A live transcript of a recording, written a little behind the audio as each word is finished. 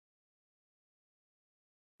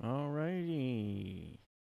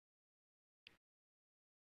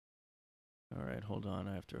right, hold on.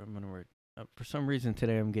 I'm gonna. For some reason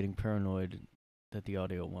today, I'm getting paranoid that the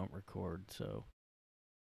audio won't record. So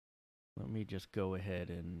let me just go ahead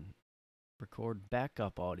and record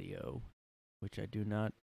backup audio, which I do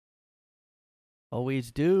not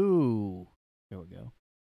always do. There we go.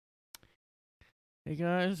 Hey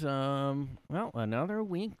guys, well, another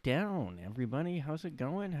week down. Everybody, how's it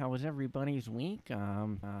going? How was everybody's week?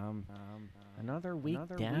 Another week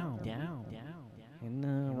down in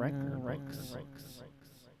the record books.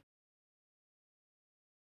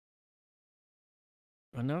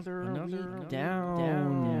 Another week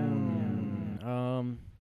down.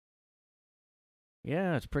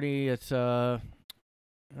 Yeah,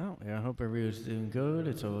 well, yeah, I hope everyone's doing good.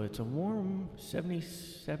 It's a warm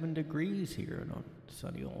 77 degrees here in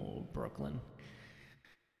sunny old Brooklyn.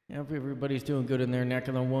 I hope everybody's doing good in their neck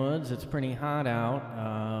of the woods. It's pretty hot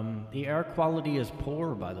out. The air quality is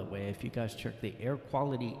poor, by the way, if you guys check the air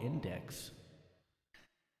quality index.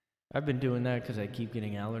 I've been doing that because I keep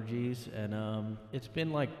getting allergies, and it's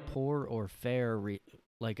been like poor or fair.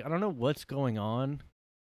 Like, I don't know what's going on,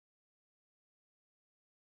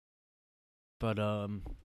 but I'm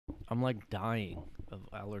like dying of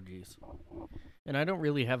allergies. And I don't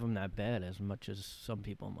really have them that bad as much as some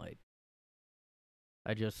people might.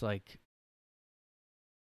 I just like,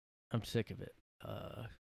 I'm sick of it.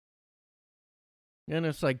 And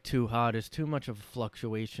it's like too hot. It's too much of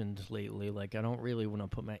fluctuations lately. Like, I don't really want to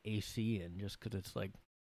put my AC in just because it's like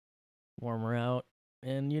warmer out.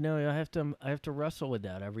 And I have to wrestle with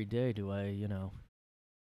that every day.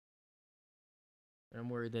 I'm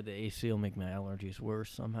worried that the AC will make my allergies worse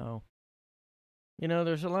somehow.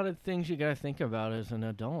 There's a lot of things you gotta think about as an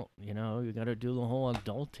adult. You gotta do the whole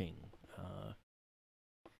adulting.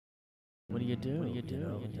 What do you do?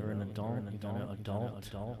 You're an adult. You gotta adult.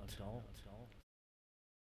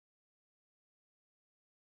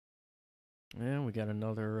 Yeah, we got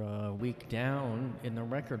another week down in the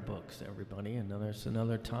record books, everybody.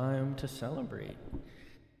 Another time to celebrate.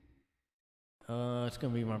 It's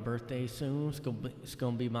gonna be my birthday soon. It's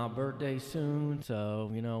gonna be my birthday soon. So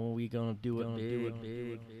we gonna do it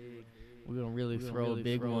big. We're gonna really throw a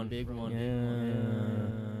big one. Yeah.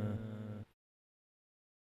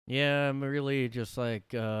 Yeah, I'm really just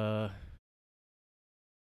like I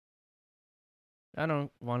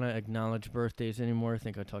don't want to acknowledge birthdays anymore. I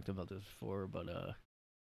think I talked about this before, but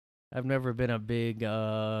I've never been a big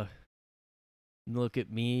look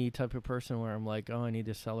at me type of person where I'm like, oh, I need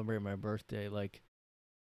to celebrate my birthday. Like,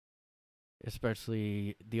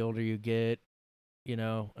 especially the older you get,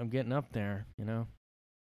 I'm getting up there,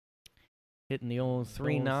 hitting the old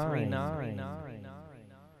 3-9.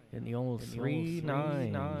 Hitting the old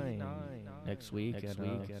 3-9 next week.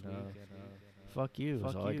 Fuck you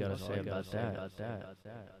is all I gotta say about that.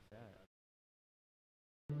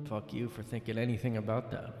 Fuck you for thinking anything about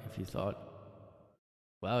that. If you thought,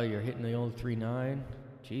 wow, you're hitting the old 3-9,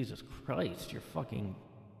 Jesus Christ, you're fucking.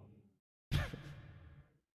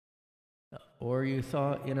 Or you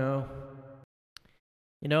thought, I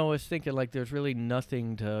was thinking like there's really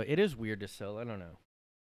nothing to. It is weird to sell. I don't know.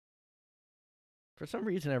 For some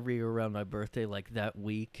reason, every year around my birthday, like that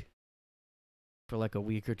week, for like a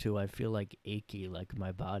week or two, I feel like achy, like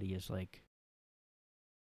my body is like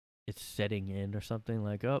it's setting in or something.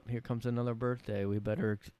 Like, oh, here comes another birthday. We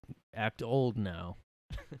better act old now.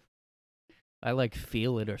 I like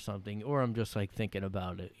feel it or something, or I'm just like thinking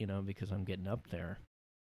about it, because I'm getting up there.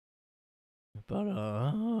 But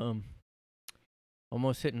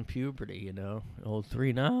almost hitting puberty, old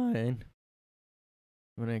 3-9.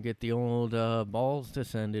 When I get the old balls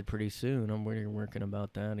descended pretty soon, I'm working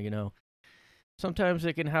about that, Sometimes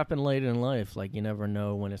it can happen late in life, like you never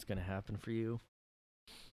know when it's gonna happen for you.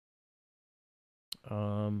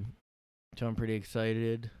 So I'm pretty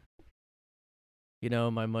excited.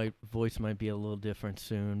 My voice might be a little different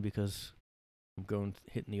soon because I'm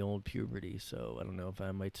hitting the old puberty, so I don't know if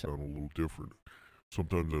I might sound a little different.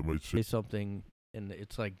 Sometimes I might say something and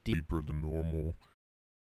it's like deeper than normal.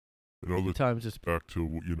 And other times it's back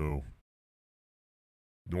to,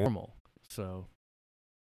 normal. So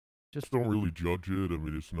just don't really judge it. I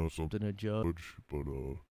mean, it's not something to judge, but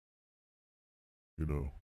hey,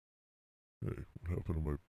 what happened to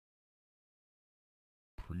my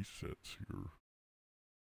presets here?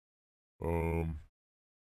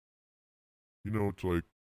 It's like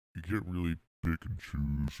you can't really pick and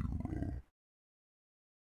choose your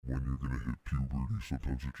when you're gonna hit puberty.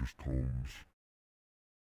 Sometimes it just comes.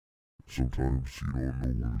 Sometimes you don't know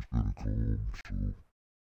when it's gonna come, so.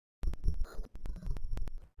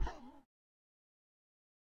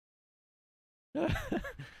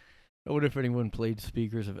 I wonder if anyone played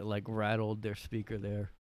speakers if it like rattled their speaker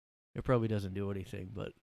there. It probably doesn't do anything,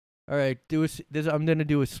 but all right. I'm gonna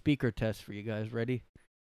do a speaker test for you guys. Ready?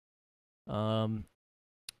 Um,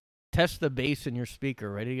 Test the bass in your speaker.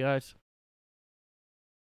 Ready, guys?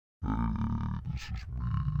 Hey, this is me.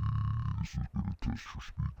 This is gonna test your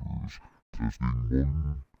speakers. Testing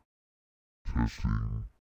one. Testing.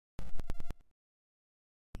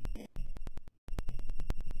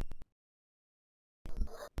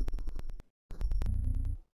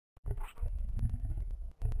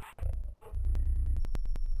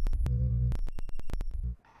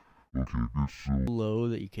 Okay, it gets so Low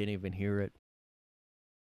that you can't even hear it.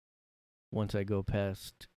 Once I go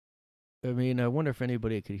past, I mean, I wonder if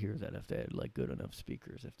anybody could hear that if they had like good enough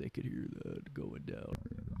speakers, if they could hear that going down.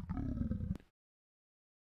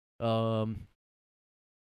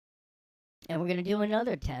 And we're gonna do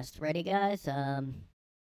another test. Ready, guys? This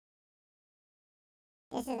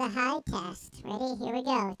is a high test. Ready? Here we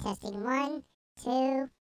go. Testing 1, 2, 3.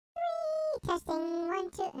 Testing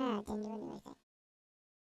 1, 2. Didn't do anything.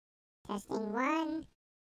 Testing 1,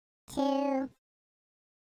 2.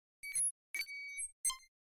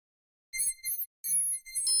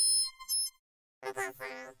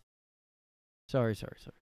 Sorry.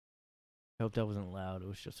 I hope that wasn't loud. It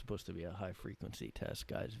was just supposed to be a high frequency test,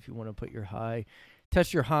 guys. If you want to put your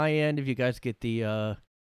test your high end. If you guys get the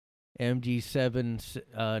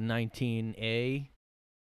MG719A,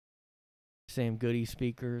 same goodie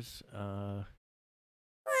speakers. I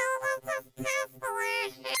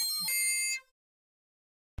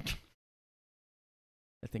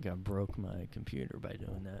think I broke my computer by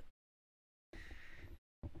doing that.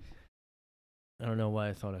 I don't know why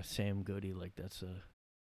I thought of Sam Goody like that's a.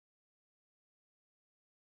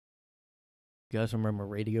 You guys remember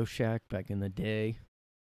Radio Shack back in the day?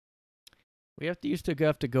 We used to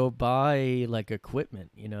have to go buy like equipment,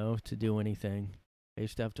 to do anything. I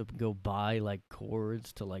used to have to go buy like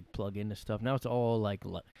cords to like plug into stuff. Now it's all like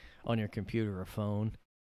on your computer or phone.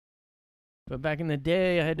 But back in the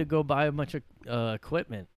day, I had to go buy a bunch of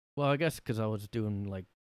equipment. Well, I guess because I was doing like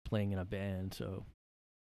playing in a band, so.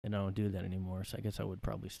 And I don't do that anymore, so I guess I would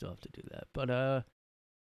probably still have to do that. But,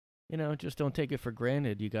 just don't take it for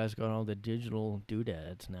granted. You guys got all the digital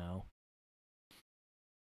doodads now.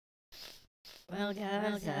 Well,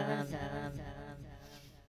 guys,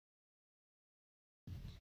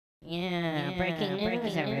 yeah, breaking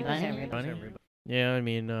news, everybody. Yeah, I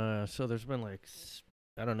mean, so there's been like,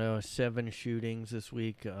 I don't know, 7 shootings this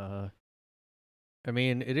week. I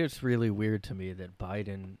mean, it is really weird to me that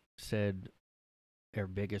Biden said their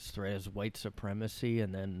biggest threat is white supremacy,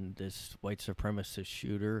 and then this white supremacist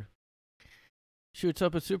shooter shoots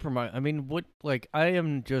up a supermarket. I mean, what, like, I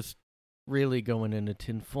am just really going into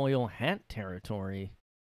tinfoil hat territory.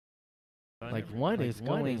 Like, what is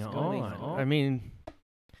going on? I mean,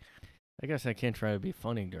 I guess I can't try to be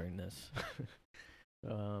funny during this.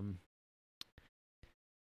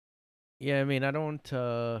 Yeah, I mean, I don't,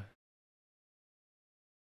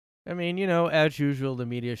 I mean, as usual, the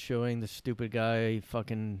media's showing the stupid guy,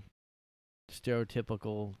 fucking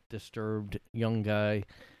stereotypical, disturbed young guy.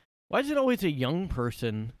 Why is it always a young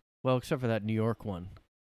person? Well, except for that New York one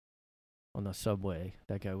on the subway.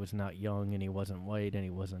 That guy was not young, and he wasn't white, and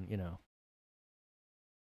he wasn't,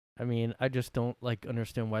 I mean, I just don't, like,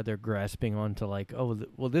 understand why they're grasping onto, like,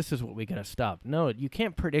 well, this is what we gotta stop. No, you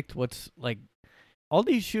can't predict what's, like, all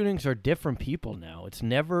these shootings are different people now. It's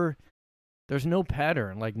never... There's no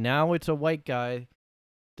pattern. Like, now it's a white guy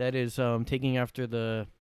that is taking after the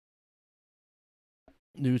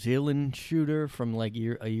New Zealand shooter from like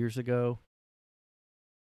years ago.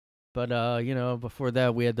 But before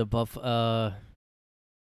that we had the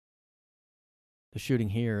shooting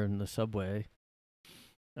here in the subway.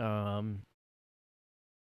 I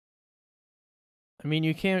mean,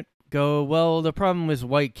 you can't go, well, the problem is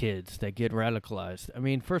white kids that get radicalized. I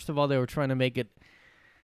mean, first of all, they were trying to make it.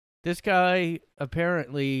 This guy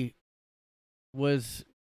apparently was,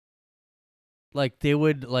 like, they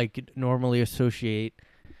would, like, normally associate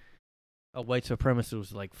a white supremacist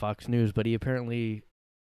with, like, Fox News, but he apparently,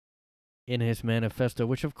 in his manifesto,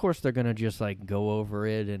 which of course they're going to just, like, go over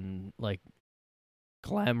it and, like,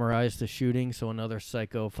 glamorize the shooting so another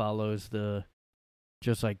psycho follows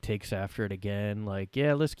just, like, takes after it again. Like,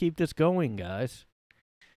 yeah, let's keep this going, guys.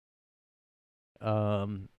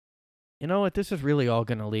 You know what? This is really all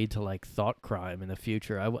going to lead to, like, thought crime in the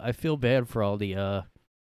future. I feel bad for all the,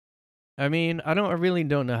 I mean, I really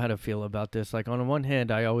don't know how to feel about this. Like, on the one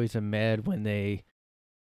hand, I always am mad when these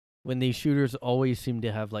shooters always seem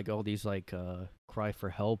to have, like, all these, like, cry for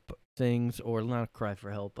help things, or not cry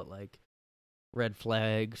for help, but, like, red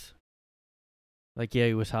flags. Like, yeah,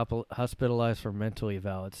 he was hospitalized for mental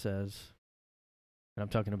eval, it says. And I'm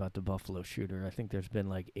talking about the Buffalo shooter. I think there's been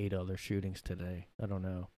like 8 other shootings today. I don't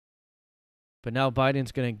know. But now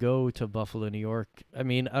Biden's going to go to Buffalo, New York. I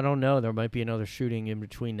mean, I don't know. There might be another shooting in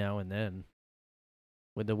between now and then.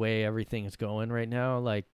 With the way everything is going right now.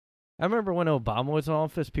 Like, I remember when Obama was in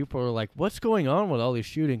office, people were like, what's going on with all these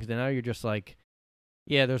shootings? And now you're just like,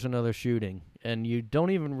 yeah, there's another shooting. And you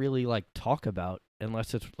don't even really, like, talk about,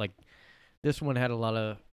 unless it's like, this one had a lot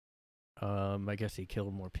of, I guess he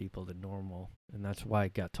killed more people than normal. And that's why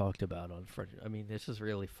it got talked about on Friday. I mean, this is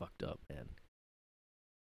really fucked up, man.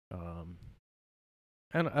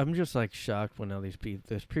 And I'm just, like, shocked when all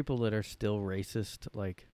there's people that are still racist,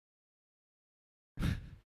 like,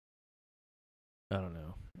 I don't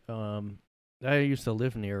know. I used to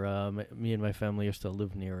live near, me and my family used to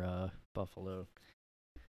live near, Buffalo.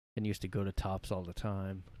 And used to go to Tops all the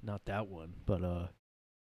time. Not that one, but,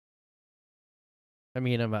 I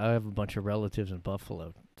mean, I have a bunch of relatives in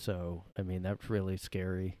Buffalo, so, I mean, that's really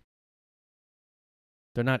scary.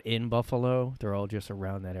 They're not in Buffalo. They're all just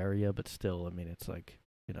around that area, but still, I mean, it's like,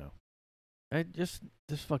 you know. This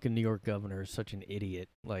fucking New York governor is such an idiot.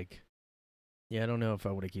 Like, yeah, I don't know if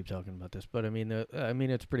I want to keep talking about this, but I mean,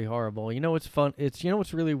 it's pretty horrible. You know what's fun? You know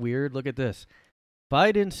what's really weird? Look at this.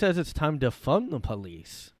 Biden says it's time to fund the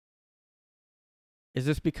police. Is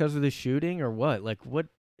this because of the shooting or what? Like, what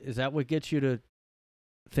is that? What gets you to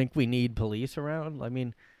think we need police around? I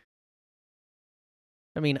mean,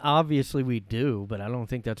 obviously we do, but I don't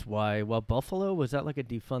think that's why. Well, Buffalo, was that like a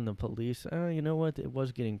defund the police? You know what? It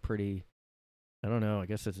was getting pretty, I don't know. I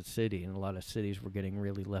guess it's a city, and a lot of cities were getting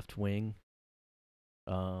really left wing.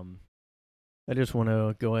 I just want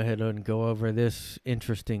to go ahead and go over this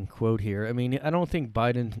interesting quote here. I mean, I don't think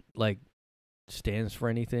Biden, like, stands for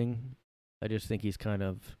anything. I just think he's kind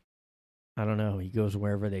of, I don't know, he goes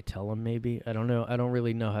wherever they tell him, maybe. I don't know. I don't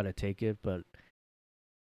really know how to take it, but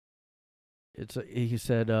he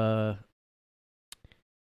said,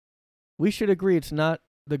 we should agree it's not,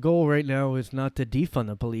 the goal right now is not to defund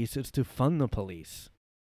the police, it's to fund the police.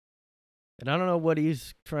 And I don't know what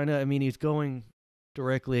he's trying to, I mean, he's going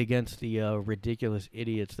directly against the ridiculous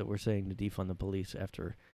idiots that were saying to defund the police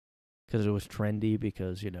after, because it was trendy,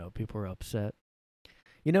 because, you know, people were upset.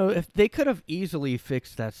 You know, if they could have easily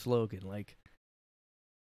fixed that slogan, like,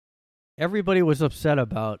 everybody was upset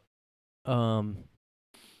about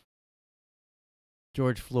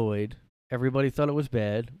George Floyd. Everybody thought it was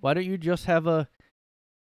bad. Why don't you just have a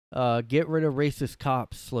get rid of racist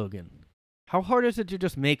cops slogan? How hard is it to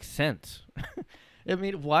just make sense? I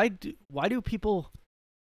mean, why do people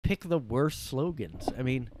pick the worst slogans? I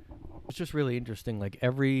mean, it's just really interesting. Like,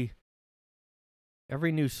 every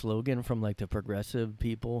new slogan from, like, the progressive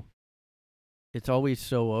people, it's always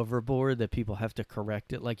so overboard that people have to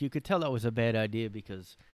correct it. Like, you could tell that was a bad idea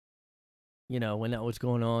because, you know, when that was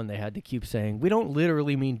going on, they had to keep saying, we don't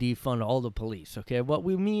literally mean defund all the police, okay? What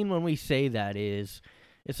we mean when we say that is,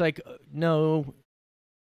 it's like, no,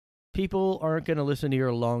 people aren't going to listen to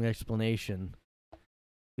your long explanation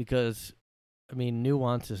because, I mean,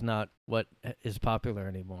 nuance is not what is popular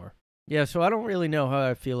anymore. Yeah, so I don't really know how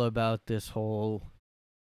I feel about this whole,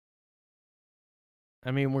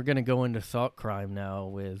 I mean, we're going to go into thought crime now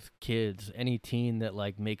with kids. Any teen that,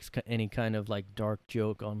 like, makes any kind of, like, dark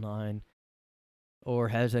joke online or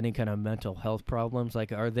has any kind of mental health problems,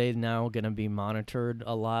 like, are they now going to be monitored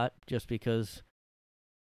a lot just because,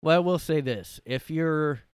 well, we'll say this. If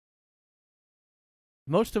you're,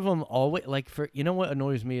 most of them always, like, you know what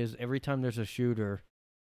annoys me is every time there's a shooter,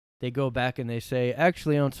 they go back and they say,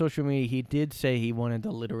 actually, on social media, he did say he wanted to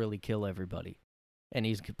literally kill everybody. And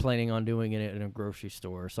he's planning on doing it in a grocery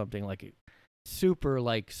store or something, like, super,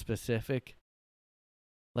 like, specific.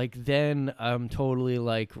 Like, then I'm totally,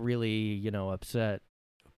 like, really, you know, upset.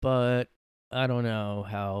 But I don't know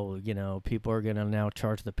how, you know, people are going to now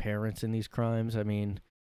charge the parents in these crimes. I mean,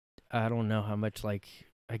 I don't know how much, like,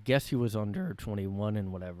 I guess he was under 21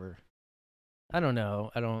 and whatever. I don't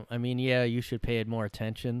know. I mean, yeah, you should pay it more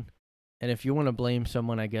attention. And if you want to blame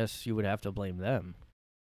someone, I guess you would have to blame them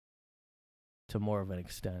to more of an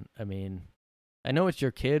extent. I mean, I know it's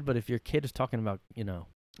your kid, but if your kid is talking about, you know,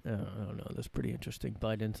 I don't know, that's pretty interesting.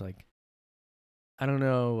 Biden's like, I don't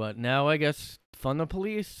know, now I guess fund the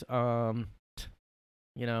police, you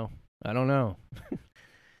know, I don't know.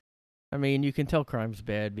 I mean, you can tell crime's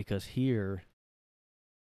bad because here,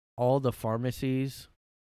 all the pharmacies,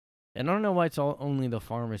 and I don't know why it's only the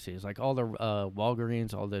pharmacies, like all the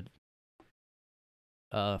Walgreens, all the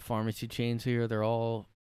pharmacy chains here, they're all,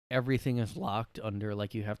 everything is locked under,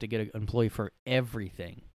 like, you have to get an employee for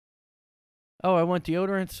everything. Oh, I want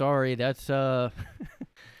deodorant? Sorry, that's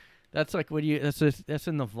that's like that's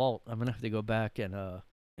in the vault. I'm gonna have to go back and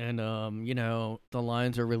And the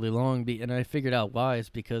lines are really long. And I figured out why. It's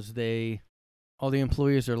because all the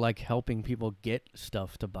employees are like helping people get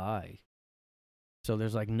stuff to buy. So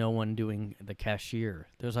there's like no one doing the cashier.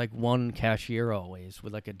 There's like one cashier always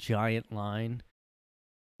with like a giant line.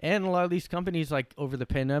 And a lot of these companies, like over the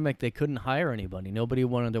pandemic, they couldn't hire anybody. Nobody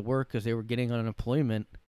wanted to work because they were getting unemployment,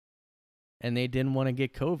 and they didn't want to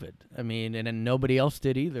get COVID. I mean, and then nobody else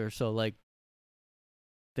did either. So like,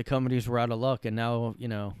 the companies were out of luck, and now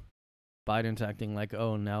Biden's acting like,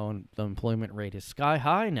 oh, now the employment rate is sky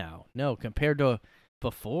high now. No, compared to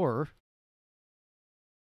before.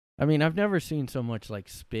 I mean, I've never seen so much like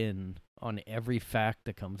spin on every fact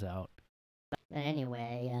that comes out. But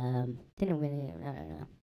anyway, didn't really, I don't know.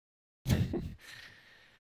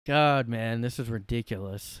 God, man, this is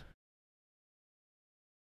ridiculous.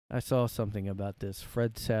 I saw something about this.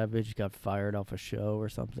 Fred Savage got fired off a show or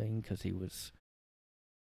something because he was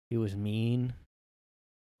mean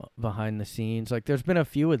behind the scenes. Like, there's been a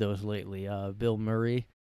few of those lately. Bill Murray.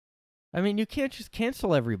 I mean, you can't just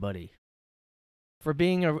cancel everybody for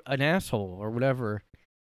being an asshole or whatever.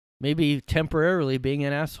 Maybe temporarily being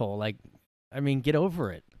an asshole. Like, I mean, get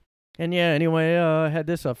over it. And yeah, anyway, I had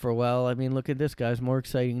this up for a while. I mean, look at this, guys. More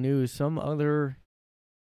exciting news. Some other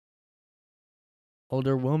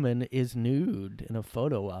older woman is nude in a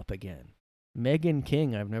photo op again. Megan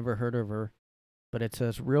King, I've never heard of her. But it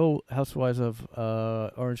says Real Housewives of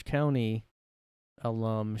Orange County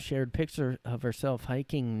alum shared picture of herself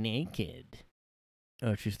hiking naked.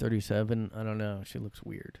 Oh, she's 37. I don't know. She looks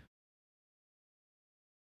weird.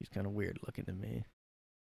 She's kind of weird looking to me.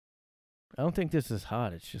 I don't think this is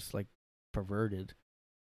hot. It's just like perverted.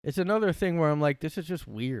 It's another thing where I'm like, this is just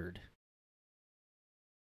weird.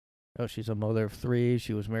 Oh, she's a mother of 3.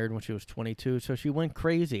 She was married when she was 22. So she went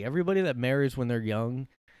crazy. Everybody that marries when they're young,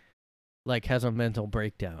 like, has a mental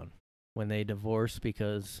breakdown when they divorce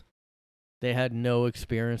because they had no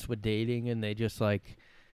experience with dating, and they just like,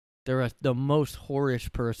 they're the most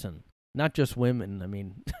whorish person. Not just women. I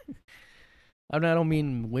mean, I don't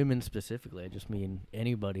mean women specifically. I just mean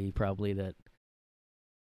anybody probably that.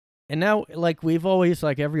 And now, like, we've always,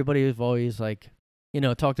 like, everybody has always, like,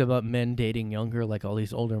 talked about men dating younger, like all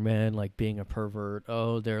these older men, like, being a pervert.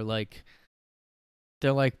 Oh, they're like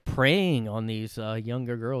preying on these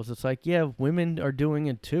younger girls. It's like, yeah, women are doing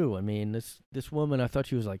it too. I mean, this woman, I thought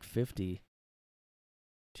she was like 50.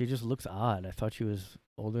 She just looks odd. I thought she was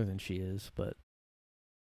older than she is, but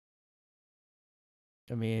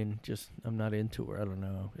I mean, just I'm not into her. I don't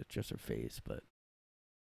know. It's just her face, but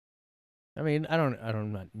I mean, I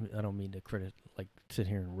don't mean to sit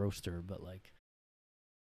here and roast her, but like,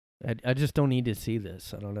 I just don't need to see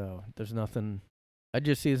this. I don't know. There's nothing. I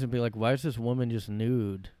just see this and be like, why is this woman just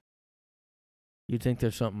nude? You'd think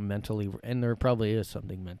there's something mentally, and there probably is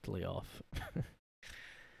something mentally off.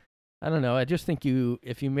 I don't know. I just think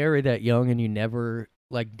if you marry that young and you never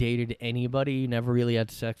like dated anybody, you never really had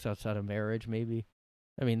sex outside of marriage, maybe.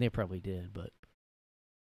 I mean, they probably did, but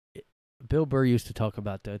Bill Burr used to talk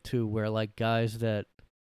about that too, where like guys that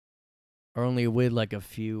are only with like a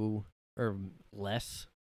few or less,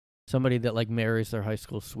 somebody that like marries their high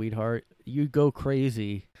school sweetheart, you go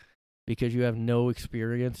crazy because you have no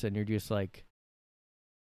experience and you're just like,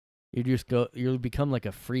 you become like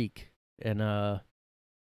a freak. And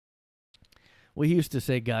we used to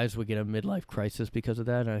say guys would get a midlife crisis because of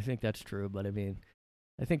that, and I think that's true, but I mean,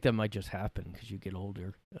 I think that might just happen because you get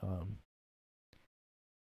older.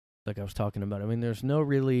 Like I was talking about, I mean, there's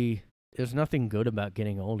nothing good about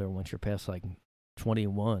getting older once you're past like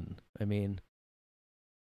 21. I mean,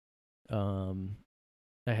 I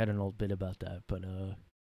had an old bit about that, but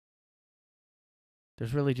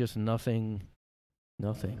there's really just nothing,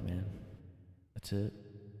 man. That's it.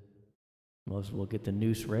 Might as well get the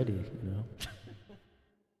noose ready,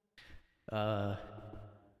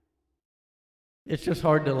 It's just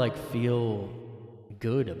hard to like feel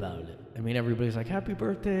good about it. I mean, everybody's like, happy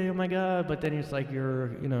birthday, oh my God, but then it's like you're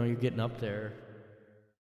getting up there.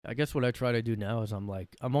 I guess what I try to do now is I'm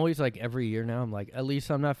always like every year now, I'm like, at least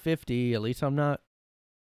I'm not 50, at least I'm not.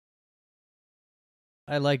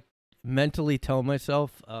 I like mentally tell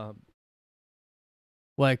myself, well,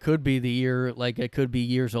 I could be I could be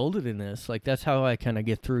years older than this. Like, that's how I kind of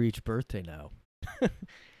get through each birthday now.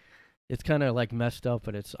 It's kind of like messed up,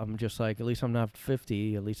 but I'm just like, at least I'm not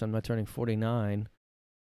 50, at least I'm not turning 49.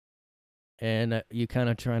 And you kind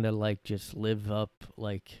of trying to like just live up,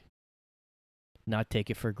 like not take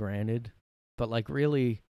it for granted. But like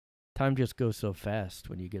really, time just goes so fast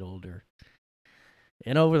when you get older.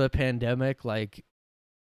 And over the pandemic, like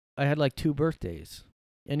I had like 2 birthdays.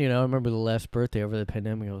 And I remember the last birthday over the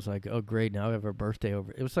pandemic, I was like, oh great, now I have a birthday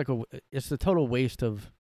over. It was like it's a total waste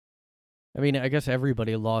of I mean, I guess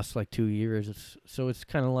everybody lost like 2 years, so it's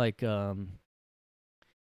kind of like there's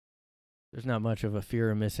not much of a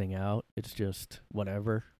fear of missing out. It's just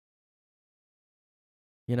whatever.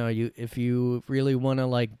 You know, if you really want to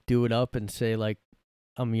like do it up and say like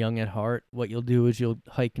I'm young at heart, what you'll do is you'll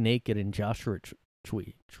hike naked in Joshua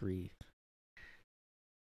tree.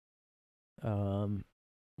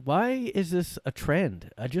 Why is this a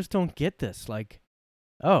trend? I just don't get this. Like,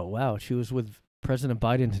 oh wow, she was with President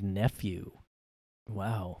Biden's nephew.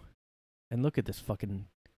 Wow. And look at this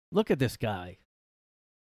guy.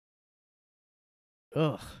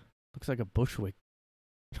 Ugh. Looks like a Bushwick.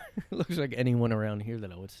 Looks like anyone around here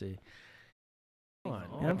that I would see. Come on,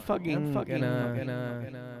 man. I'm fucking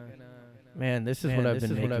Man, this is what I've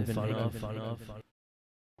been making fun of.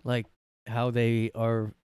 Like, how they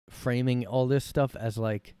are framing all this stuff as,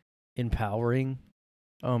 like, empowering.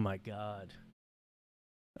 Oh, my God.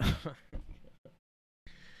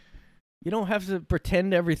 You don't have to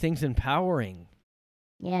pretend everything's empowering.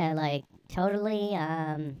 Yeah, like, totally,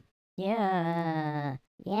 yeah.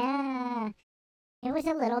 It was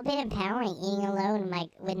a little bit empowering eating alone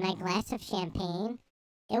with my glass of champagne.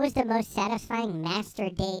 It was the most satisfying master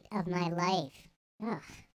date of my life. Ugh.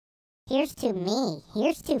 Here's to me.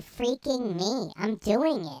 Here's to freaking me. I'm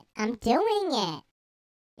doing it.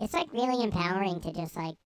 It's like really empowering to just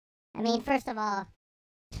like, I mean, first of all,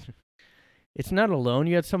 It's not alone.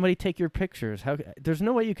 You had somebody take your pictures. There's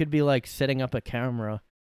no way you could be like setting up a camera.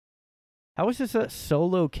 How is this a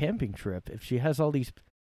solo camping trip if she has all these?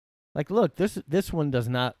 Like, look, this one does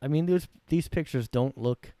not. I mean, these pictures don't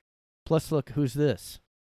look. Plus, look, who's this?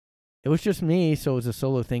 It was just me, so it was a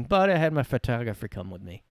solo thing. But I had my photographer come with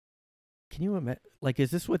me. Can you imagine? Like,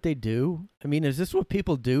 is this what they do? I mean, is this what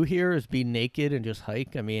people do here? Is be naked and just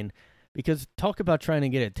hike? I mean, because talk about trying to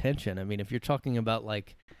get attention. I mean, if you're talking about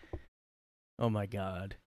like, oh my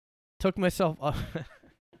God, took myself off.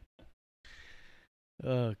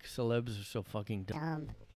 Ugh, celebs are so fucking dumb.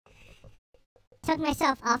 Took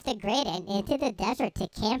myself off the grid and into the desert to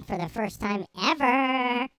camp for the first time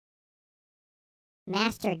ever.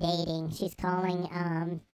 Master dating, she's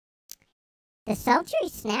calling. The sultry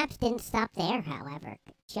snaps didn't stop there, however.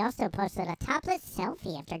 She also posted a topless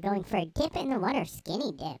selfie after going for a dip in the water.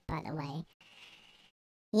 Skinny dip, by the way.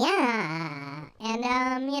 Yeah,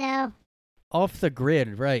 and, you know. Off the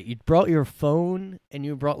grid, right. You brought your phone and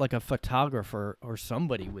you brought like a photographer or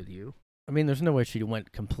somebody with you. I mean, there's no way she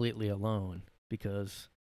went completely alone because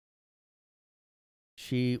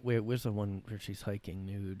where's the one where she's hiking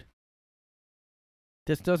nude?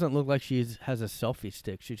 This doesn't look like she has a selfie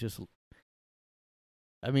stick. She just,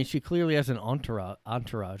 I mean, she clearly has an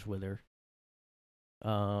entourage with her.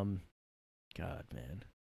 God, man.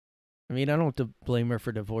 I mean, I don't have to blame her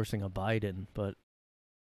for divorcing a Biden, but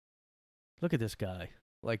look at this guy.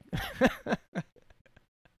 Like,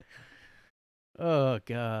 oh,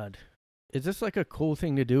 God. Is this like a cool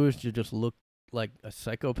thing to do, is to just look like a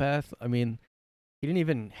psychopath? I mean, he didn't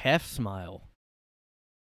even half smile.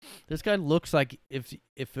 This guy looks like if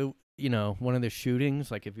it, you know, one of the shootings,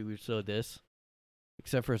 like if he saw this,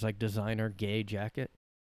 except for his like designer gay jacket.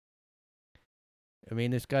 I mean,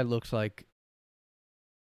 this guy looks like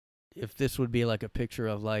if this would be like a picture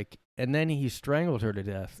of like, and then he strangled her to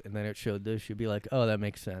death, and then it showed this, you'd be like, oh, that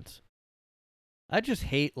makes sense. I just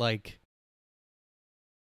hate, like,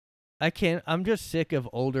 I'm just sick of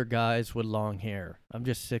older guys with long hair. I'm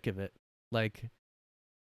just sick of it. Like,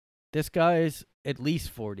 this guy's at least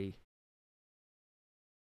 40.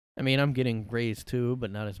 I mean, I'm getting grays too, but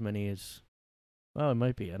not as many as, well, it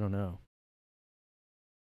might be. I don't know.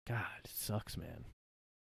 God, it sucks, man.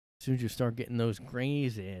 As soon as you start getting those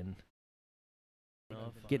grays in,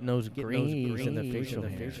 getting those grays in the facial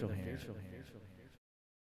hair.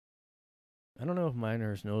 I don't know if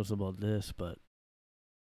Miners knows about this, but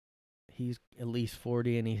he's at least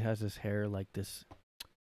 40 and he has his hair like this.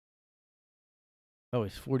 Oh,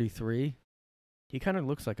 he's 43? He kind of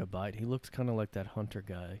looks like a Biden. He looks kind of like that Hunter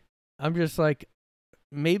guy. I'm just like,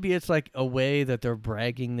 maybe it's like a way that they're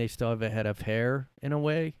bragging they still have a head of hair in a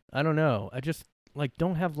way. I don't know. I just, like,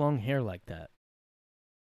 don't have long hair like that.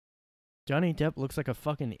 Johnny Depp looks like a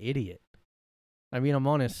fucking idiot. I mean, I'm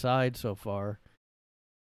on his side so far.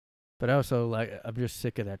 But also, like, I'm just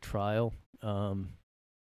sick of that trial. I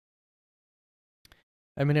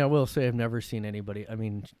mean, I will say I've never seen anybody. I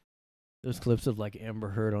mean, those clips of, like, Amber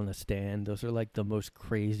Heard on the stand, those are, like, the most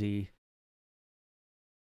crazy,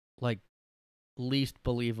 like, least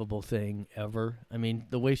believable thing ever. I mean,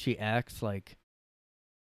 the way she acts, like,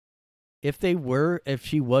 if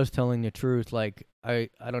she was telling the truth, like, I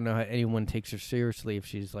don't know how anyone takes her seriously if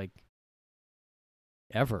she's, like,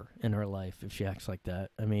 ever in her life, if she acts like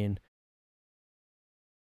that. I mean,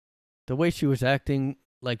 the way she was acting,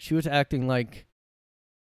 like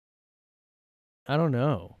I don't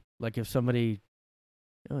know, like if somebody,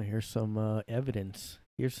 oh, here's some evidence.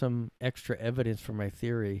 Here's some extra evidence for my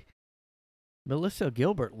theory. Melissa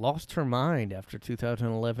Gilbert lost her mind after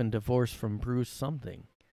 2011 divorce from Bruce something.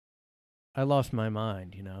 I lost my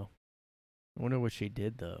mind, you know. I wonder what she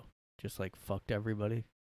did, though. Just, like, fucked everybody.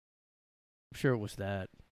 I'm sure it was that.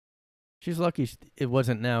 She's lucky it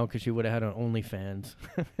wasn't now, because she would have had an OnlyFans.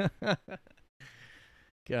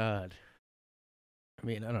 God. I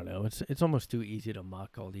mean, I don't know. It's almost too easy to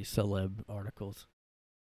mock all these celeb articles.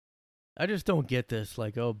 I just don't get this.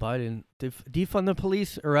 Like, oh, Biden, defund the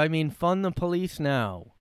police, or I mean, fund the police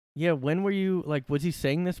now. Yeah, when were you, like, was he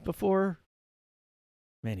saying this before?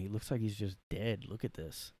 Man, he looks like he's just dead. Look at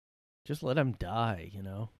this. Just let him die, you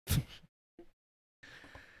know?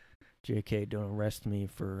 JK, don't arrest me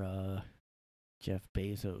for, Jeff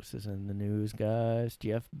Bezos is in the news, guys.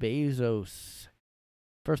 Jeff Bezos.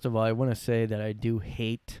 First of all, I want to say that I do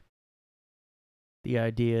hate the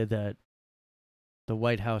idea that the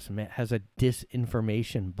White House has a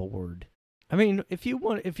disinformation board. I mean, if you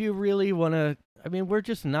really want to, I mean, we're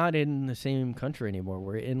just not in the same country anymore.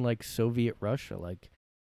 We're in like Soviet Russia. Like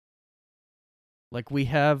we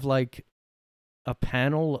have like a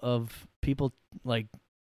panel of people like,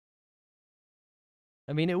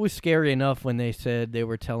 I mean, it was scary enough when they said they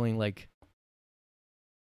were telling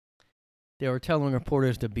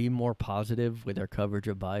reporters to be more positive with their coverage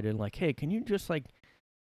of Biden. Like, hey, can you just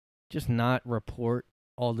not report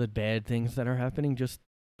all the bad things that are happening? Just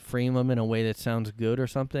frame them in a way that sounds good or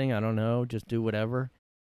something. I don't know. Just do whatever.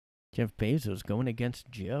 Jeff Bezos going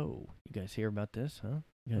against Joe. You guys hear about this, huh?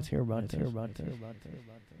 You guys hear about this?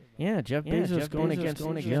 Yeah, Jeff Bezos going against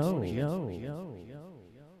Joe.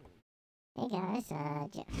 Hey guys,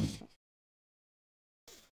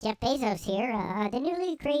 Jeff Bezos here. The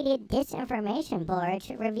newly created disinformation board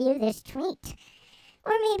should review this tweet.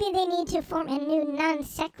 Or maybe they need to form a new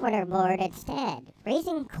non-sequitur board instead.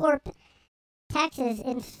 Raising corp taxes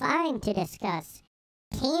is fine to discuss.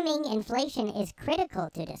 Taming inflation is critical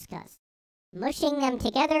to discuss. Mushing them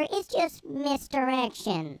together is just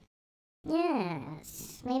misdirection.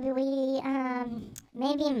 Yes, maybe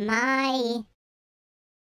my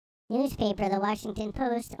newspaper, the Washington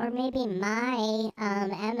Post, or maybe my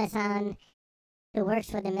Amazon, who works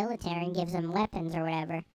for the military and gives them weapons or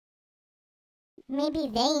whatever. Maybe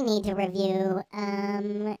they need to review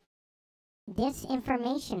this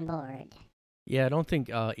information board. Yeah, I don't think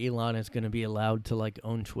Elon is going to be allowed to like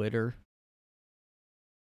own Twitter.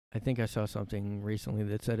 I think I saw something recently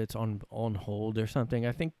that said it's on hold or something.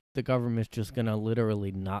 I think the government's just going to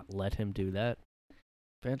literally not let him do that.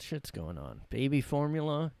 Bad shit's going on. Baby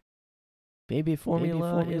formula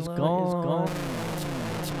is gone.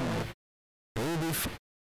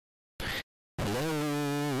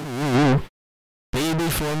 Hello. Baby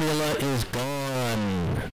formula is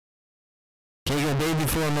gone. Take your baby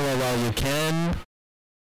formula while you can.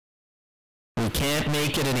 We can't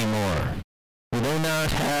make it anymore. We do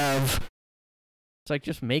not have. It's like,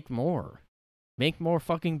 just make more. Make more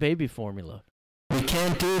fucking baby formula. We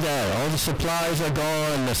can't do that. All the supplies are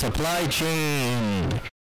gone. The supply chain.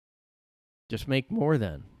 Just make more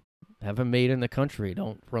then. Have them made in the country.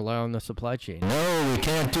 Don't rely on the supply chain. No, we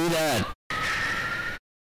can't do that.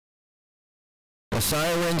 The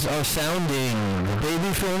sirens are sounding. The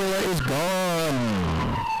baby formula is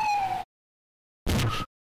gone.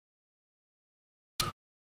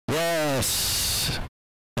 Yes.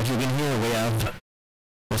 As you can hear,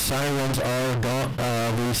 the sirens are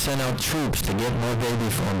gone. We sent out troops to get more baby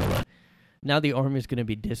formula. Now the army's going to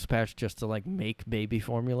be dispatched just to like make baby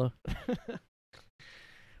formula.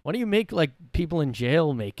 Why don't you make like people in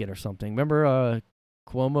jail make it or something? Remember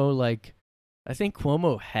Cuomo, I think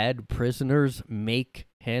Cuomo had prisoners make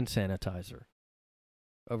hand sanitizer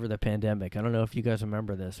over the pandemic. I don't know if you guys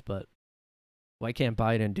remember this, but why can't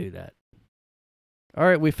Biden do that? All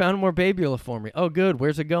right, we found more baby formula. Oh, good.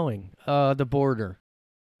 Where's it going? The border.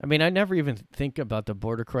 I mean, I never even think about the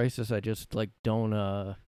border crisis. I just don't.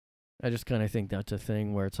 I just kind of think that's a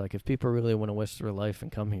thing where it's like if people really want to risk their life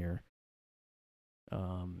and come here.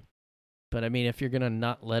 But I mean, if you're gonna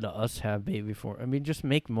not let us have baby formula, I mean, just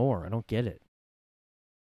make more. I don't get it.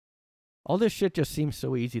 All this shit just seems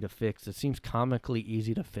so easy to fix. It seems comically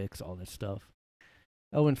easy to fix all this stuff.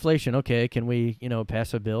 Oh, inflation. Okay, can we,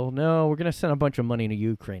 pass a bill? No, we're going to send a bunch of money to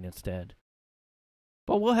Ukraine instead.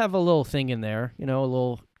 But we'll have a little thing in there, a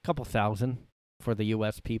little couple thousand for the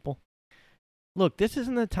U.S. people. Look, this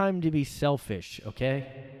isn't the time to be selfish, okay?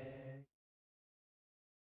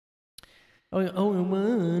 Oh,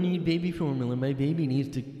 I need baby formula. My baby needs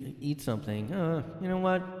to eat something. You know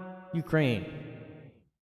what? Ukraine.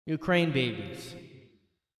 Ukraine babies.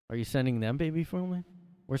 Are you sending them baby formula?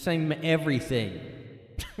 We're sending them everything.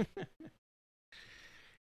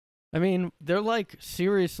 I mean, they're like,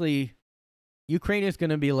 seriously, Ukraine is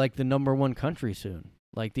going to be like the #1 country soon.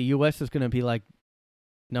 Like, the U.S. is going to be like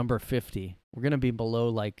number 50. We're going to be below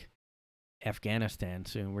like Afghanistan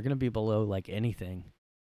soon. We're going to be below like anything.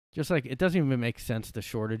 Just like, it doesn't even make sense, the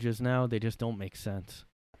shortages now. They just don't make sense.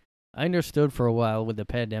 I understood for a while when the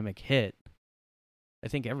pandemic hit. I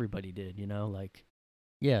think everybody did, you know, like,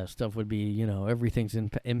 yeah, stuff would be, you know, everything's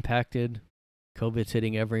impacted. COVID's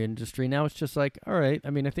hitting every industry. Now it's just like, all right. I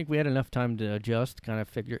mean, I think we had enough time to adjust, kind of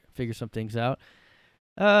figure some things out.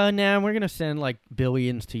 Nah, we're going to send like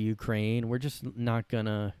billions to Ukraine. We're just not going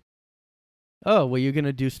to. Oh, well, you're going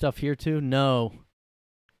to do stuff here too? No,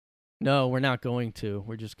 we're not going to.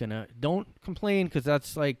 We're just going to. Don't complain, because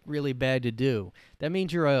that's like really bad to do. That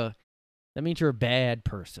means you're a bad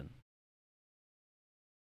person.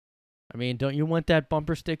 I mean, don't you want that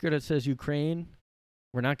bumper sticker that says Ukraine?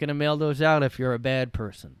 We're not going to mail those out if you're a bad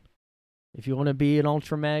person. If you want to be an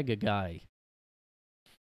ultra MAGA guy.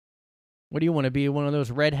 What do you want to be, one of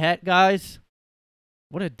those red hat guys?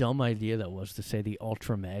 What a dumb idea that was, to say the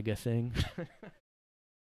ultra MAGA thing. I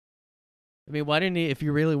mean, why didn't he, if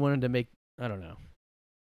you really wanted to make, I don't know.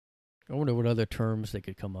 I wonder what other terms they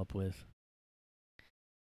could come up with.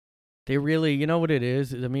 They really, you know what it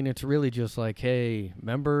is? I mean, it's really just like, hey,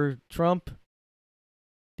 remember Trump?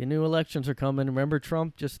 The new elections are coming. Remember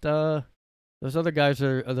Trump? Just, those other guys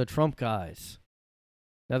are the Trump guys.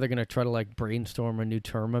 Now they're going to try to, like, brainstorm a new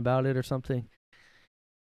term about it or something.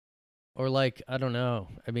 Or, like, I don't know.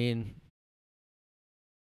 I mean,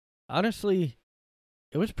 honestly,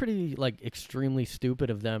 it was pretty, like, extremely stupid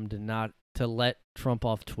of them to let Trump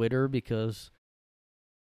off Twitter, because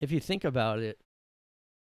if you think about it,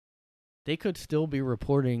 they could still be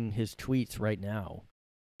reporting his tweets right now.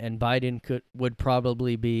 And Biden would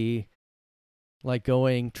probably be, like,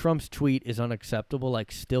 going, Trump's tweet is unacceptable,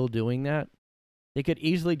 like, still doing that. They could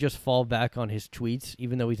easily just fall back on his tweets,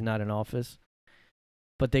 even though he's not in office.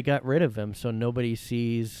 But they got rid of him, so nobody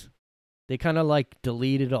sees. They kind of, like,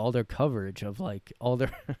 deleted all their coverage of, like, all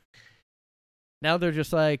their. Now they're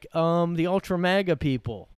just like, the ultra MAGA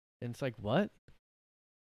people. And it's like, what?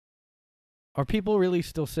 Are people really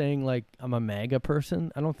still saying, like, I'm a MAGA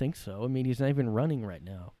person? I don't think so. I mean, he's not even running right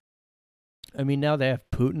now. I mean, now they have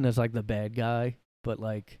Putin as, like, the bad guy, but,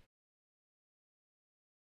 like,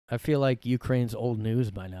 I feel like Ukraine's old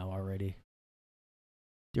news by now already.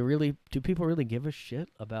 Do people really give a shit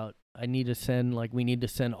about, we need to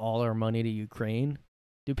send all our money to Ukraine?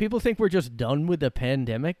 Do people think we're just done with the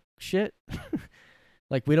pandemic shit?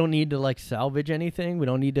 Like, we don't need to, like, salvage anything. We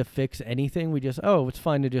don't need to fix anything. We just, it's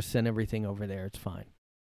fine to just send everything over there. It's fine.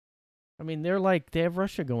 I mean, they're like, they have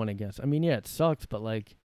Russia going against. I mean, yeah, it sucks, but,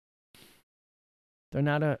 like, they're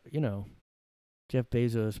not Jeff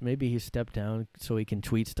Bezos, maybe he stepped down so he can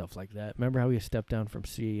tweet stuff like that. Remember how he stepped down from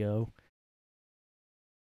CEO?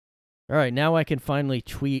 All right, now I can finally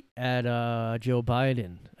tweet at Joe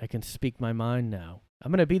Biden. I can speak my mind now.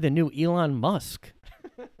 I'm going to be the new Elon Musk.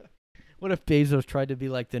 What if Bezos tried to be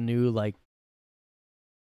like the new, like,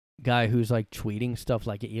 guy who's, like, tweeting stuff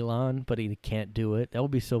like Elon, but he can't do it? That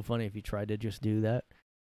would be so funny if he tried to just do that.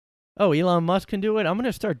 Oh, Elon Musk can do it? I'm going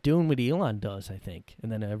to start doing what Elon does, I think.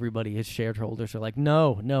 And then everybody, his shareholders, are like,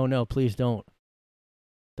 no, please don't.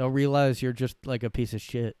 They'll realize you're just, like, a piece of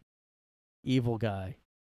shit. Evil guy.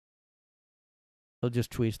 He'll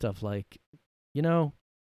just tweet stuff like,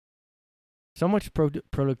 so much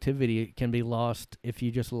productivity can be lost if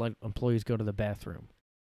you just let employees go to the bathroom.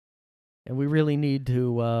 And we really need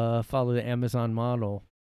to follow the Amazon model.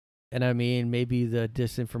 And I mean, maybe the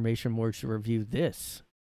disinformation board should review this.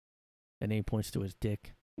 And he points to his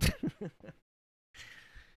dick.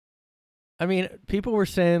 I mean, people were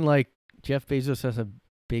saying, like, Jeff Bezos has a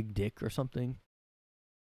big dick or something.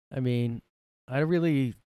 I mean, I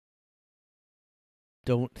really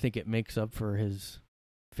don't think it makes up for his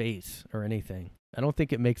face or anything. I don't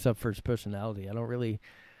think it makes up for his personality.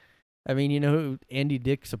 I mean, Andy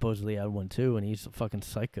Dick supposedly had one too, and he's a fucking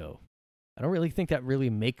psycho. I don't really think that really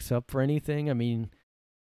makes up for anything. I mean,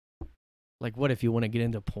 like, what if you want to get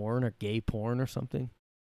into porn or gay porn or something?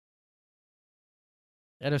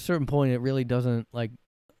 At a certain point, it really doesn't, like,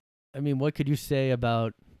 I mean, what could you say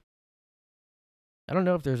about, I don't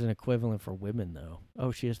know if there's an equivalent for women, though.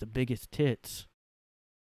 Oh, she has the biggest tits.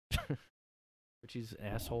 Which he's an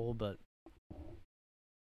asshole, but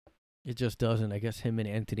it just doesn't. I guess him and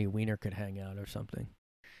Anthony Weiner could hang out or something.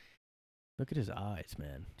 Look at his eyes,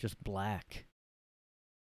 man. Just black.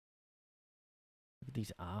 Look at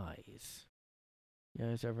these eyes. You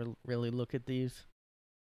guys ever really look at these?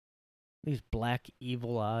 These black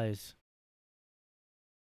evil eyes.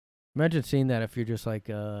 Imagine seeing that if you're just like,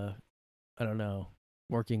 I don't know,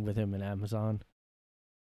 working with him in Amazon.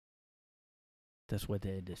 That's what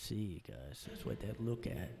they had to see, guys. That's what they look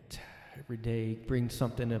at. Every day brings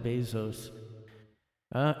something to Bezos.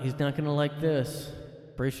 He's not going to like this.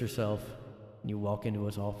 Brace yourself. And you walk into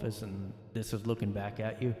his office and this is looking back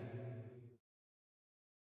at you.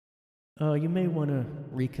 You may want to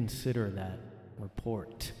reconsider that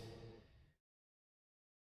report.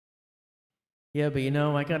 Yeah, but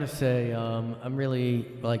I gotta say, I'm really,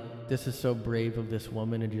 like, this is so brave of this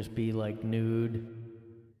woman to just be, like, nude.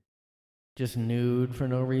 Just nude for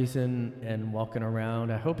no reason and walking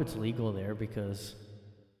around. I hope it's legal there because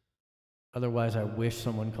otherwise I wish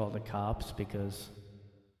someone called the cops because...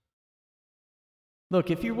 Look,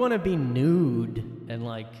 if you want to be nude and,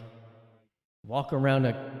 like, walk around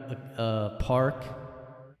a park,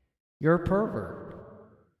 you're a pervert.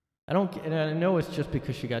 And I know it's just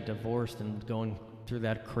because she got divorced and going through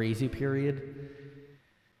that crazy period.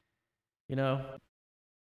 I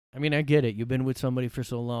mean, I get it. You've been with somebody for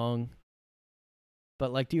so long.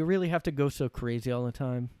 But, like, do you really have to go so crazy all the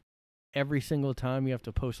time? Every single time you have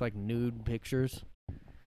to post, like, nude pictures?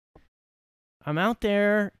 I'm out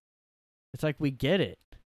there. It's like, we get it.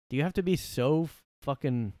 Do you have to be so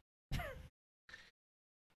fucking...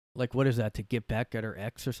 like, what is that? To get back at her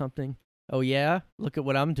ex or something? Oh, yeah? Look at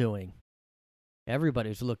what I'm doing.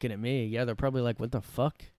 Everybody's looking at me. Yeah, they're probably like, what the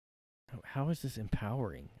fuck? How is this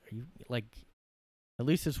empowering? Are you, like... At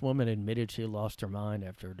least this woman admitted she lost her mind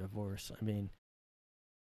after a divorce. I mean,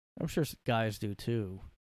 I'm sure guys do too.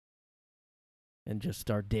 And just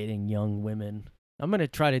start dating young women. I'm going to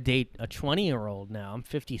try to date a 20-year-old now. I'm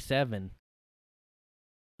 57.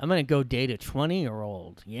 I'm going to go date a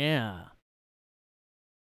 20-year-old. Yeah.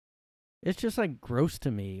 It's just like gross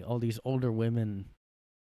to me, all these older women.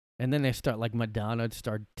 And then they start, like Madonna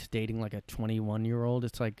start dating like a 21-year-old.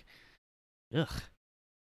 It's like, ugh.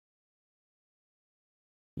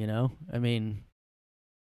 I mean,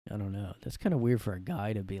 I don't know. That's kind of weird for a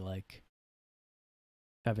guy to be like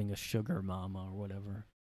having a sugar mama or whatever.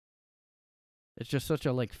 It's just such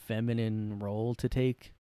a like feminine role to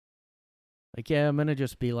take. Like, yeah, I'm going to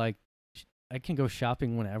just be like, I can go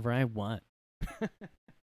shopping whenever I want.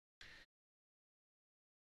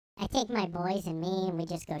 I take my boys and me, and we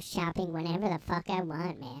just go shopping whenever the fuck I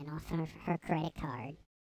want, man, off her credit card.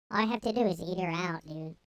 All I have to do is eat her out,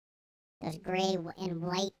 dude. Those gray and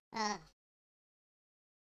white, I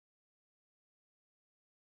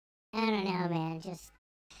don't know, man,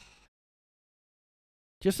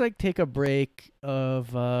 Just like take a break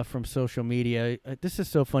from social media. This is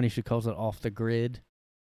so funny. She calls it off the grid.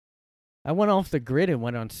 I went off the grid and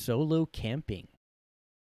went on solo camping.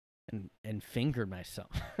 And fingered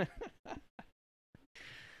myself.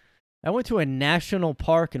 I went to a national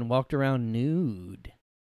park and walked around nude.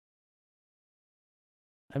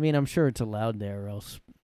 I mean, I'm sure it's allowed there, or else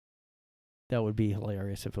that would be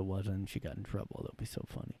hilarious if it wasn't. She got in trouble. That would be so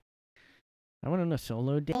funny. I went on a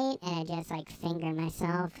solo date. and I just, like, fingered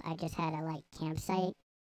myself. I just had a, like, campsite.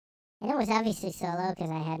 And it was obviously solo, because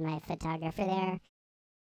I had my photographer there.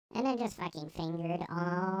 And I just fucking fingered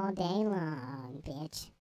all day long,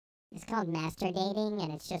 bitch. It's called master dating,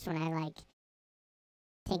 and it's just when I, like,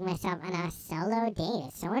 take myself on a solo date.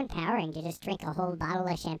 It's so empowering to just drink a whole bottle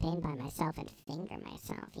of champagne by myself and finger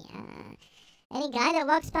myself, yeah. Any guy that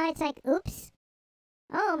walks by, it's like, oops.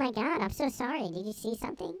 Oh my god, I'm so sorry. Did you see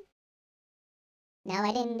something? No,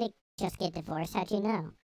 I didn't just get divorced. How'd you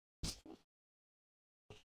know?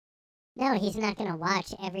 No, he's not gonna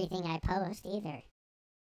watch everything I post either.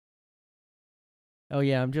 Oh,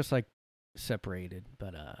 yeah, I'm just, like, separated,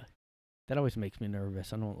 but, that always makes me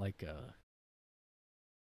nervous. I don't like, a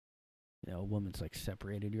woman's, like,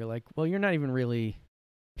 separated. You're like, well, you're not even really...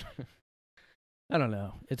 I don't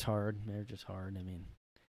know. It's hard. They're just hard, I mean.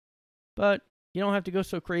 But you don't have to go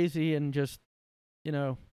so crazy and just,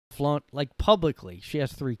 flaunt, like, publicly. She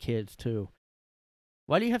has 3 kids, too.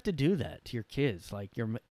 Why do you have to do that to your kids? Like,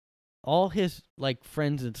 all his, like,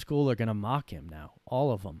 friends in school are going to mock him now.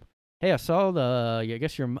 All of them. Hey, I saw I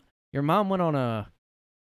guess your mom went on a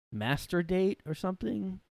master date or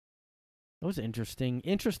something. That was interesting.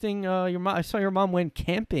 I saw your mom went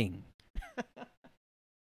camping.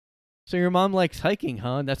 So your mom likes hiking,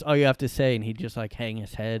 huh? That's all you have to say, and he'd just like hang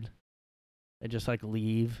his head and just like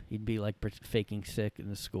leave. He'd be like faking sick in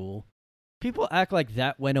the school. People act like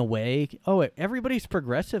that went away. Oh, everybody's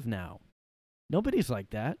progressive now. Nobody's like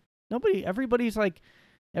that. Everybody's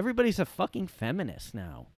a fucking feminist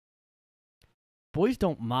now. Boys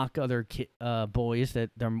don't mock other boys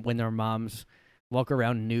when their moms walk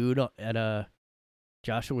around nude at a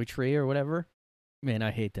Joshua Tree or whatever. Man,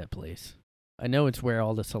 I hate that place. I know it's where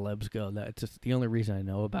all the celebs go. That's just the only reason I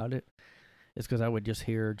know about it. Is because I would just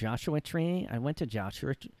hear Joshua Tree. I went to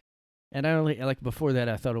Joshua, and I only like before that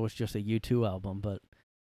I thought it was just a U2 album, but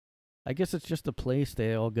I guess it's just a place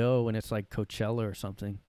they all go when it's like Coachella or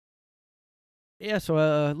something. Yeah,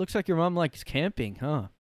 so looks like your mom likes camping, huh?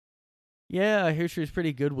 Yeah, I hear she's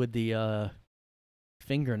pretty good with the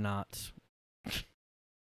finger knots.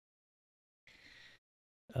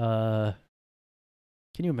 Can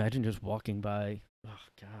you imagine just walking by? Oh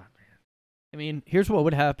God, man. I mean, here's what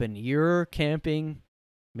would happen. You're camping,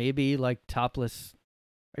 maybe like topless.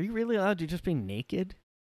 Are you really allowed to just be naked?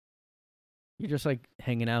 You're just like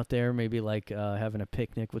hanging out there, maybe like having a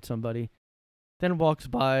picnic with somebody. Then walks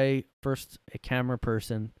by first a camera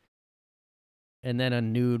person and then a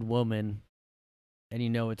nude woman, and you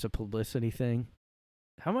know it's a publicity thing.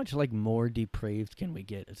 How much like more depraved can we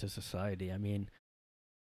get as a society? I mean,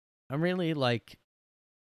 I'm really like,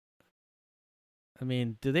 I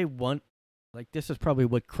mean, do they want, like, this is probably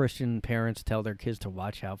what Christian parents tell their kids to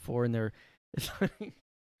watch out for, and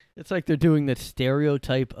it's like they're doing the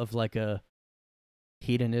stereotype of like a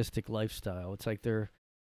hedonistic lifestyle. It's like they're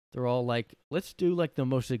all like, let's do like the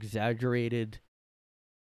most exaggerated,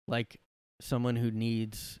 like someone who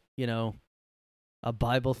needs, you know, a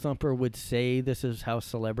Bible thumper would say this is how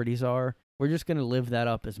celebrities are. We're just going to live that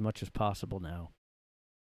up as much as possible now.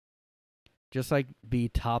 Just like be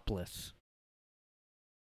topless.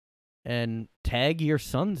 And tag your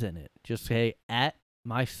sons in it. Just say, at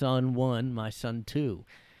my son 1, my son 2.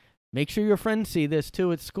 Make sure your friends see this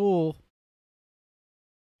too at school.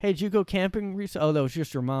 Hey, did you go camping recently? Oh, that was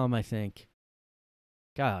just your mom, I think.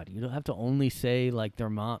 God, you don't have to only say like their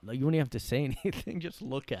mom. You don't even have to say anything. Just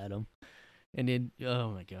look at them. And then, oh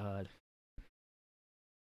my God.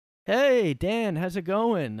 Hey, Dan, how's it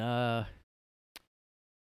going?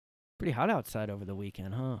 Pretty hot outside over the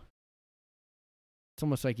weekend, huh? It's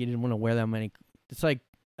almost like you didn't want to wear that many. It's like,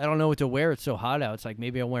 I don't know what to wear. It's so hot out. It's like,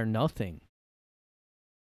 maybe I'll wear nothing.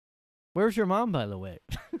 Where's your mom, by the way?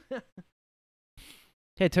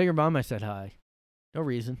 Hey, tell your mom I said hi. No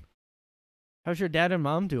reason. How's your dad and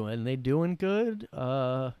mom doing? They doing good?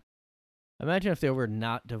 Imagine if they were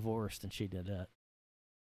not divorced and she did that.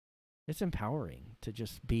 It's empowering to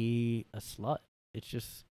just be a slut. It's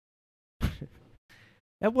just...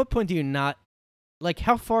 At what point do you not... Like,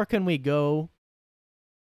 how far can we go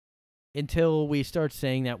until we start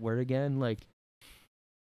saying that word again? Like,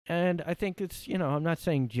 and I think it's, you know, I'm not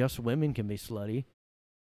saying just women can be slutty.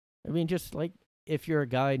 I mean, just like, if you're a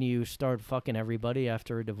guy and you start fucking everybody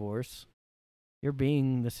after a divorce, you're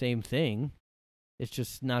being the same thing. It's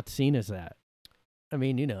just not seen as that. I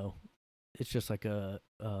mean, you know, it's just like you're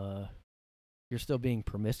still being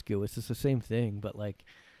promiscuous. It's the same thing, but like,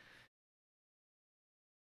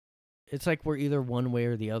 it's like we're either one way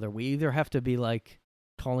or the other. We either have to be like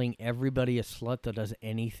calling everybody a slut that does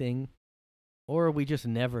anything, or we just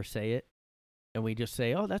never say it. And we just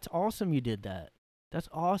say, oh, that's awesome you did that. That's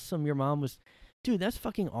awesome. Your mom was, dude, that's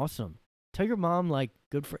fucking awesome. Tell your mom, like,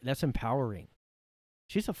 that's empowering.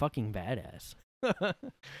 She's a fucking badass.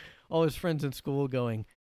 All his friends in school going,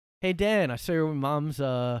 hey, Dan, I saw your mom, I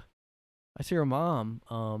saw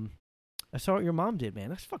what your mom did, man.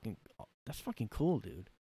 That's fucking cool, dude.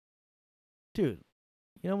 Dude,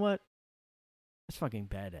 you know what? That's fucking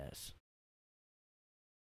badass.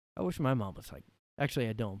 I wish my mom was like, actually,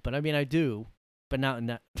 I don't, but I mean, I do, but not in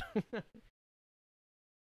that.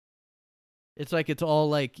 It's like, it's all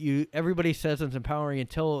like everybody says it's empowering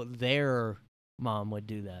until their mom would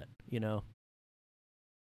do that, you know?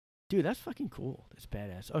 Dude, that's fucking cool. That's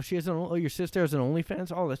badass. Oh, your sister has an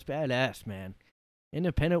OnlyFans? Oh, that's badass, man.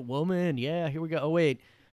 Independent woman. Yeah, here we go. Oh, wait.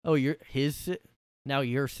 Oh, now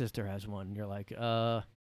your sister has one. You're like,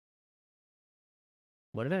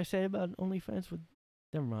 what did I say about OnlyFans?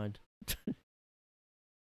 Never mind.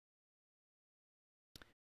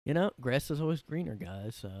 You know, grass is always greener,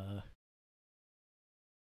 guys.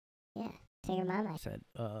 Yeah, tell your mom I Said,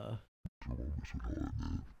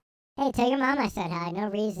 Hey, tell your mom I said hi. No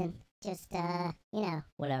reason. Just, you know,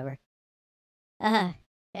 whatever.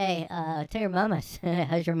 Hey, tell your mom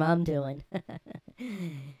how's your mom doing?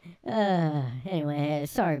 Anyway,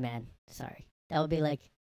 sorry, man. Sorry. That would be like,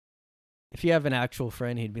 if you have an actual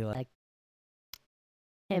friend, he'd be like,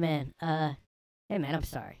 hey, man, I'm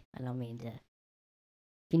sorry. I don't mean to. If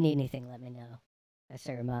you need anything, let me know. I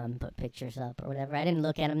saw your mom put pictures up or whatever. I didn't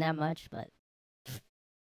look at them that much, but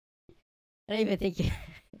I don't even think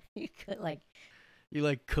you could, like... You,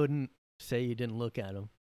 like, couldn't say you didn't look at him.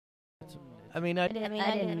 I mean, I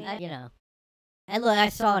didn't, you know. look, I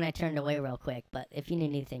saw and I turned away real quick, but if you need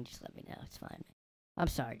anything, just let me know. It's fine, man. I'm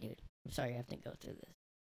sorry, dude. I'm sorry you have to go through this.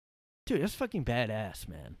 Dude, that's fucking badass,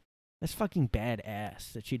 man. That's fucking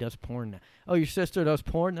badass that she does porn now. Oh, your sister does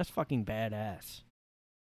porn? That's fucking badass.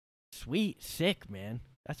 Sweet. Sick, man.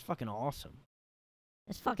 That's fucking awesome.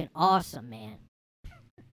 That's fucking awesome, man.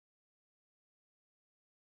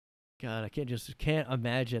 God, I can't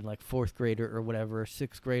imagine like 4th grader or whatever,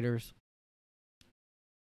 6th graders.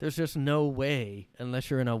 There's just no way, unless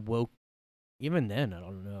you're in a woke. Even then, I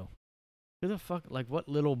don't know. Who the fuck, like, what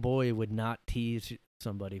little boy would not tease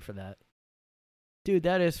somebody for that? Dude,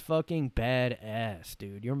 that is fucking badass,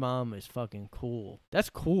 dude. Your mom is fucking cool. That's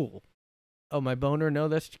cool. Oh, my boner? No,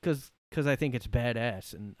 that's because I think it's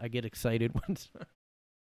badass, and I get excited when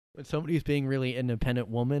somebody's being really independent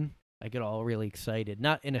woman. I get all really excited.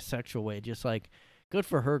 Not in a sexual way, just like, good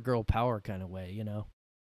for her, girl power kind of way, you know?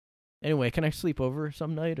 Anyway, can I sleep over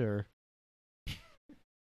some night, or?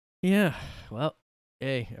 Yeah, well,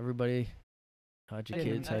 hey, everybody. How'd your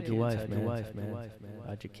kids? How'd your wife, man?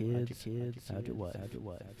 How'd your kids? How'd your wife?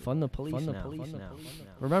 Fund the police now.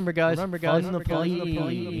 Remember, guys, fund the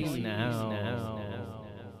police now.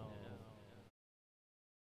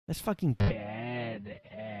 That's fucking bad.